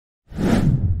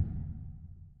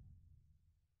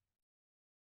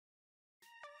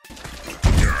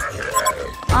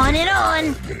on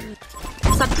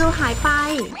ศัตรูหายไป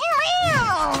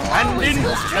แผ่นดิน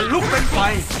จะลุกเป็นไฟ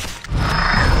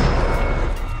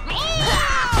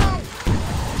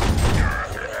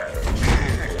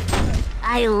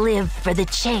I live for the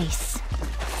chase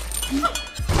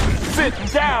Sit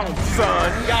down son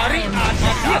อย่ารีบอ่านม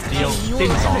าเทียบเดียวสิ้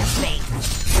นสอง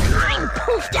I'm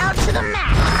poofed out to the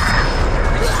max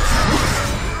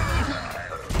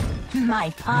My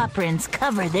paw prints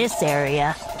cover this area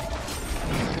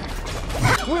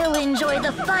We'll enjoy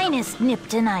the finest nip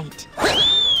tonight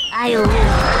I live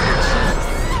for the chase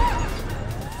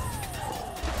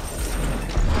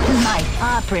My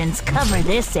paw prints cover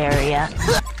this area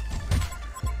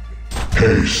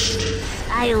Haste.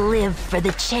 I live for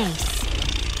the chase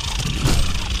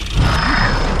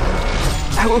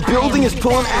Our building is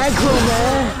pulling aggro,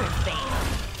 man.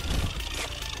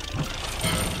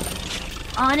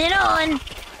 On and on.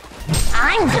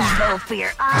 I'm gonna go for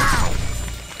your eyes.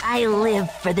 I live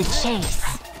for the chase.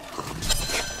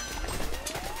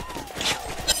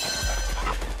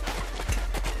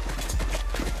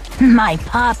 My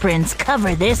paw prints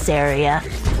cover this area.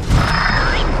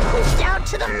 I'm pushed out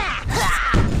to the max.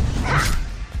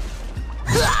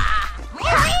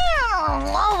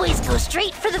 Always go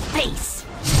straight for the face.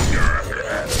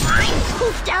 I'm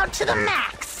poofed out to the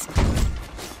max.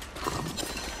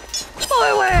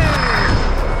 Forward!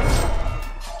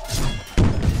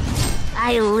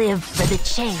 I live for the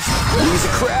chase. Use a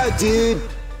crowd, dude.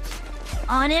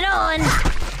 On and on.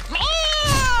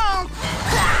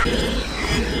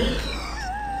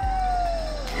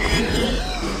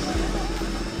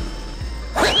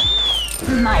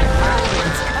 My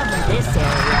pockets cover this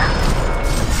area.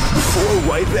 4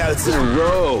 wipeouts in a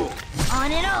row.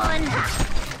 On and on.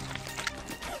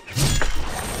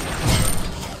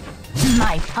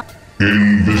 My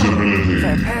Invisibility.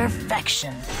 for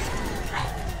perfection.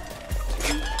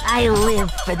 I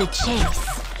live for the chase.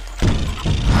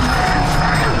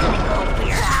 I'm gonna go for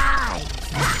your eye.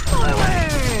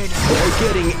 Forward. They're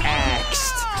getting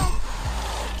axed.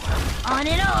 On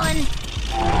and on.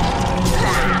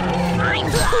 I'm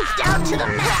poofed out to the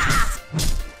max.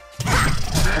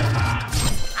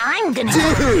 I'm gonna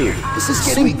Dude, this is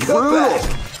getting brutal.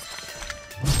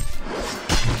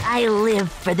 I live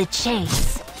for the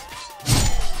chase.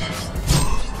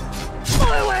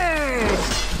 Forward!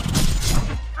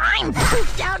 I'm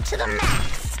poofed out to the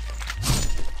max.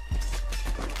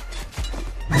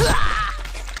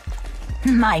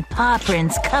 My paw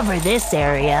prints cover this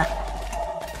area.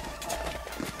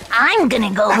 I'm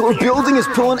gonna go. Our building is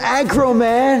pulling aggro,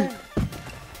 man.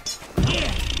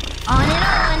 On and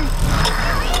on.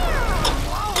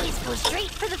 Always go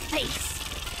straight for the face.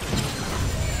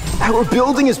 Our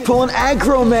building is pulling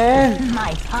aggro, man.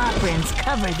 My paw prints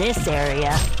cover this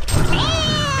area.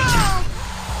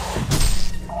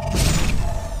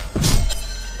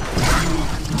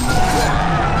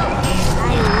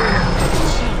 I live for the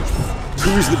chase.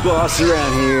 Who's the boss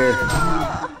around here?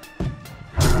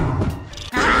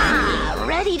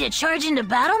 Ready to charge into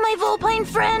battle, my Volpine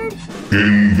friend?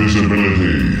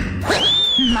 Invisibility.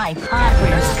 My paw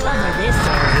prints cover this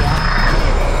area.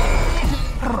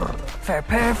 For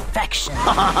perfection.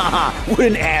 What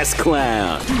an ass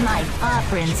clown. My paw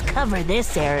prints cover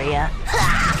this area.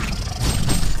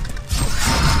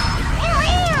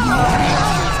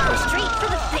 Always go straight for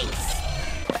the face.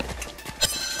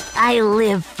 I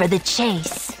live for the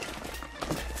chase.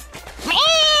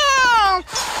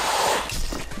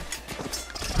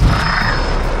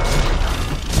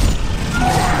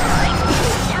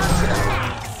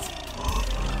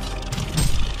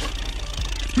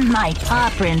 My paw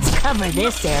prints cover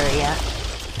this area.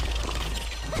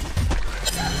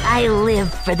 I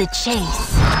live for the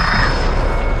chase.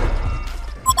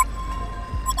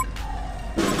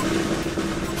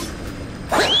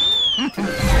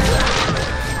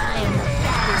 I am the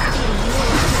fattest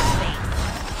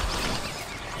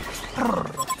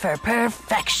kitty for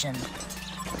perfection.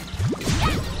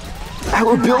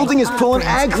 Our building is pulling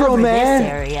aggro, man.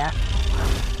 This area.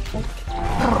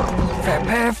 For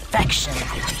perfection.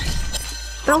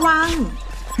 ระวัง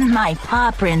My paw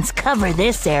prints cover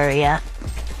this area.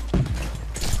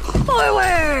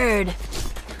 Forward!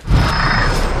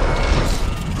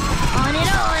 On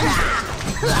and on!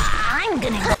 I'm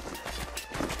gonna go.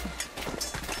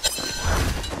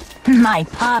 My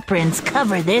paw prints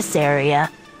cover this area.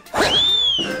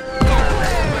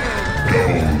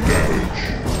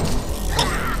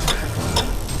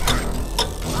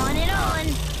 On and on!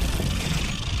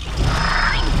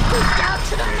 I'm poofed out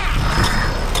to the max!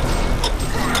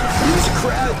 Use a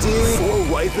crowd, dude. 4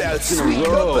 wipeouts in a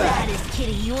row. Baddest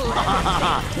kitty you'll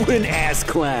ever What an ass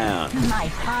clown. My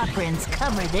paw prints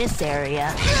cover this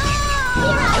area.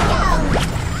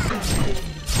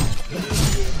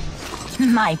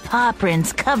 My paw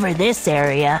prints cover this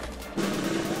area.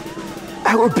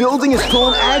 Our building is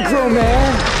pulling aggro,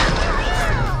 man.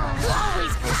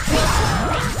 Always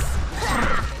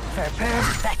for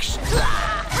perfection.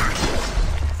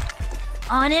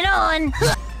 On and on.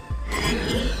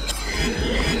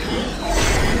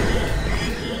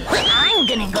 I'm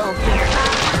gonna go here.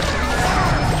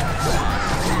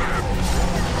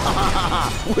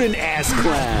 What an ass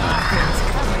clown. Prints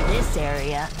cover this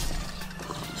area.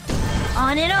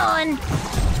 On and on.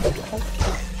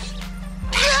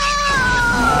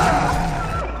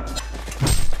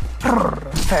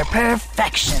 For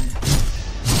perfection.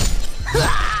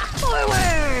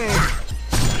 Forward.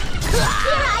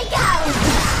 Here I go.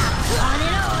 On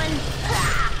and on.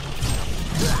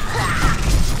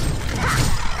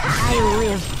 I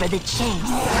live for the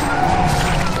chase.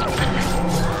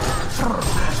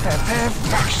 For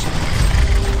perfection.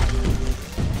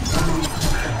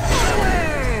 Forward.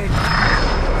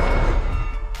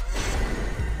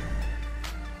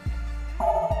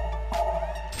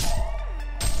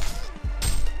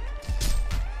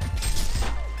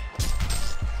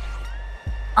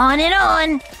 On and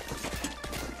on.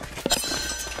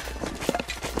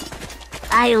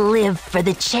 I live for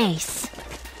the chase.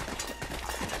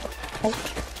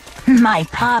 My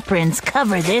paw prints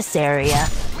cover this area.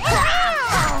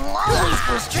 Always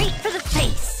go straight for the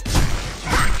face.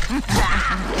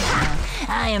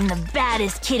 I am the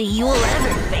baddest kitty you'll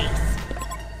ever face.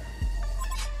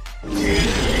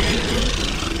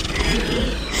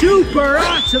 Super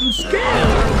awesome skill.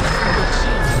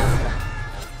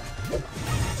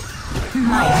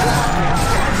 My paw prints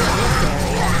cover this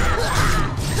area.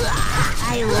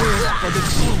 I live for the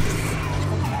chase.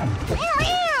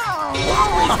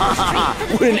 Always go straight for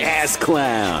the What an face. ass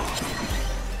clown.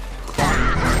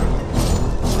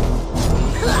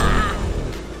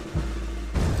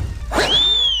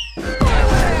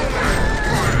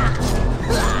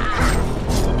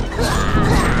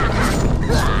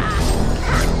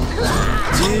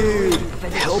 Dude,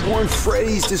 Hellborn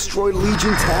Freddy's destroyed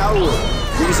Legion Tower.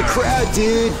 There's a crowd,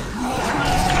 dude.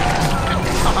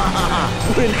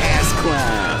 What an ass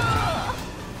clown.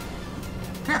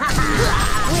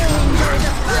 We'll enjoy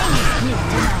the finest meal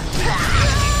tonight.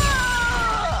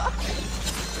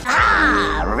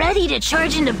 Ah, ready to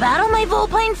charge into battle, my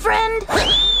Volpine friend?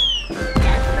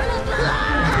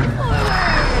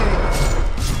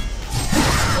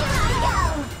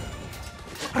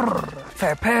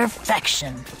 For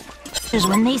perfection. Is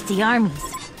when they see armies,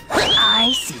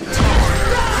 I see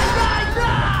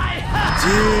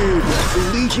Dude, the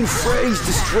Legion Freddy's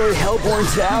destroyed Hellborn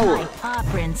Tower. my paw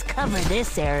prints cover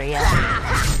this area.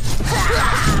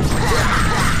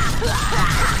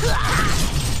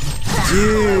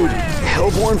 Dude,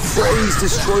 Hellborn Freddy's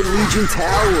destroyed Legion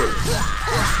Tower.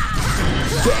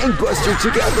 Gangbuster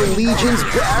took out the Legion's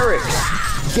barracks.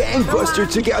 Gangbuster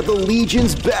took out the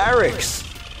Legion's barracks.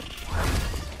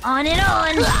 On and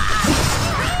on.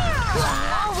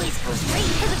 Always go straight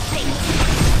to the face.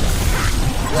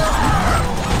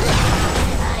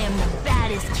 I am the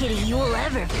baddest kitty you'll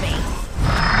ever face.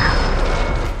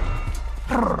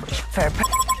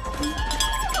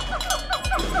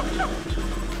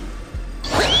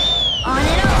 On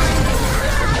and on.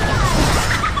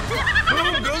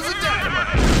 Boom goes the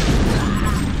dynamite.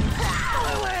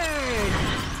 Forward.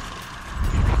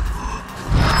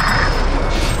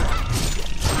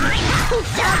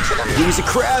 Down to the Here's a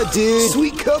crowd, dude.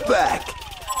 Sweet cutback.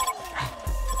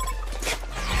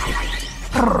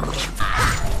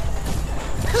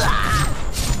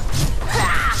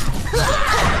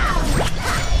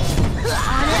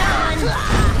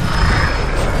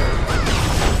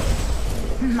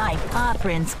 My paw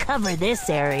prints cover this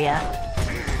area.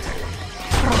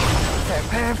 For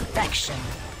perfection.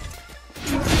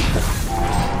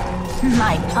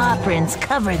 My paw prints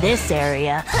cover this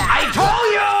area. I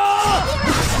told you!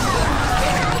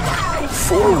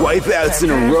 4 wipeouts in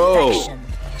a row. Perfection.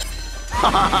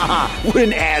 What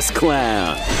an ass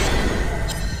clown.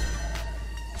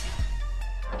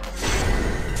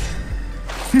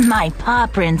 My paw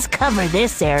prints cover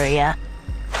this area.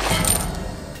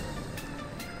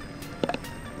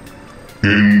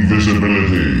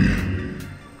 Invisibility.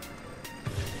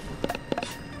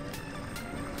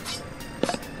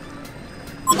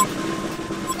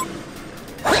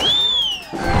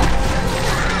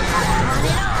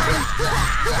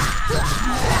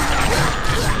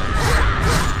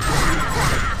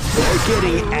 They're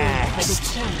getting For the axed.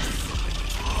 chase.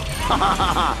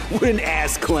 What an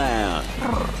ass clown.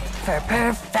 For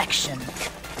perfection.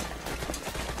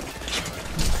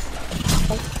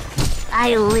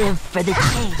 I live for the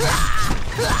chase.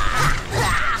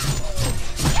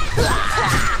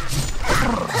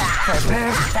 For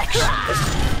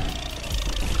perfection.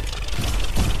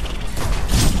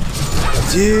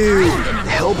 Dude,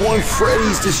 Hellborn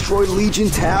Freddy's destroyed Legion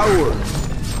Tower.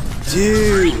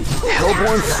 Dude,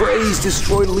 Hellborn Freddy's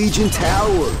destroyed Legion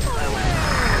Tower.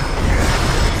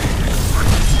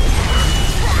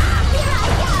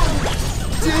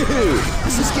 Dude,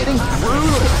 this is getting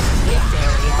brutal.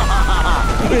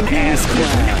 What an ass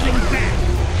clown.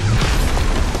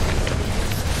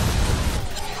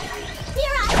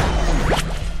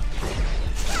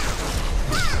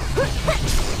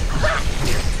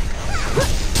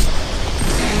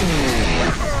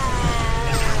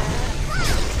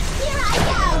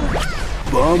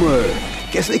 Bummer.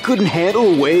 Guess they couldn't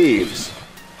handle waves.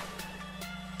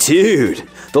 Dude,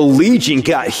 the Legion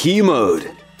got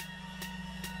hemoed.